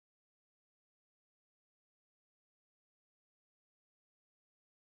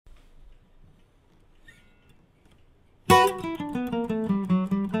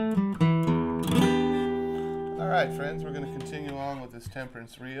Alright friends, we're going to continue on with this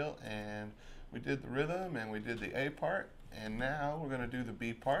temperance reel, and we did the rhythm and we did the A part, and now we're going to do the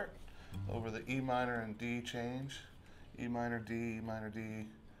B part over the E minor and D change. E minor, D, E minor, D,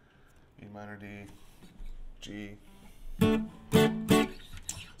 E minor, D, G.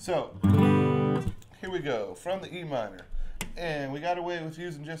 So, here we go, from the E minor. And we got away with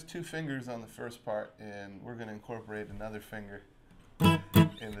using just 2 fingers on the first part, and we're going to incorporate another finger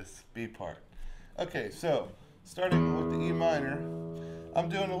in this B part. Okay, so starting with the E minor, I'm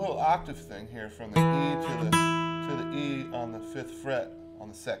doing a little octave thing here from the E to the E on the 5th fret on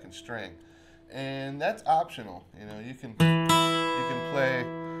the 2nd string, and that's optional. You know, you can play the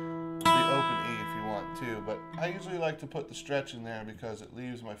open E if you want to, but I usually like to put the stretch in there because it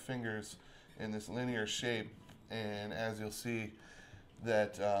leaves my fingers in this linear shape, and as you'll see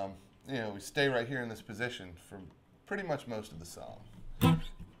that you know, we stay right here in this position for pretty much most of the song.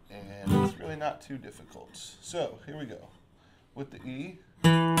 And it's really not too difficult. So, here we go. With the E.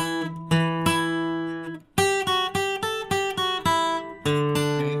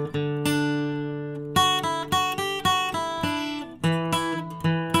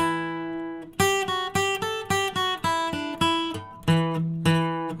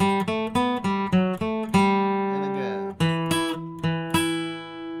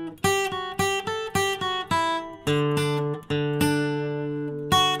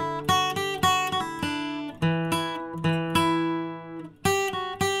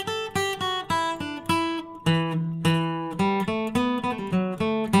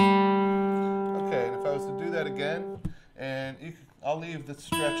 Again, and I'll leave the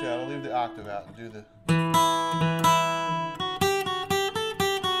stretch out, I'll leave the octave out and do the.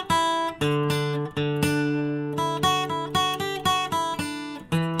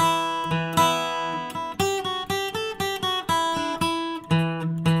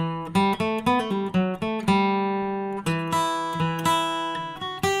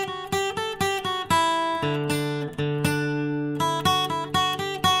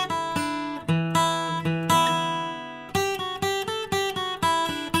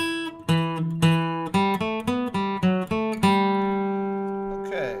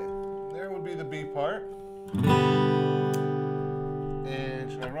 Part. And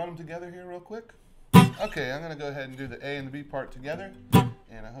should I run them together here real quick? Okay, I'm going to go ahead and do the A and the B part together,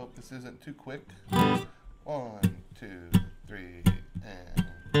 and I hope this isn't too quick. 1, 2, 3, and...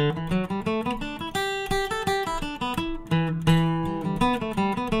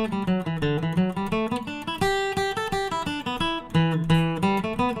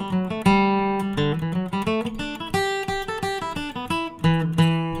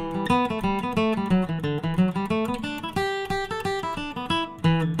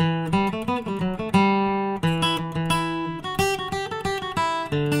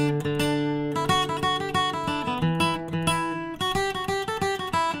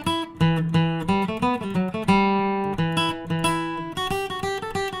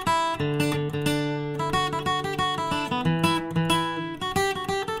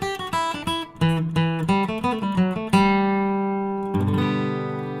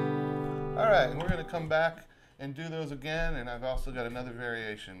 Alright, and we're going to come back and do those again, and I've also got another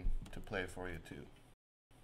variation to play for you too.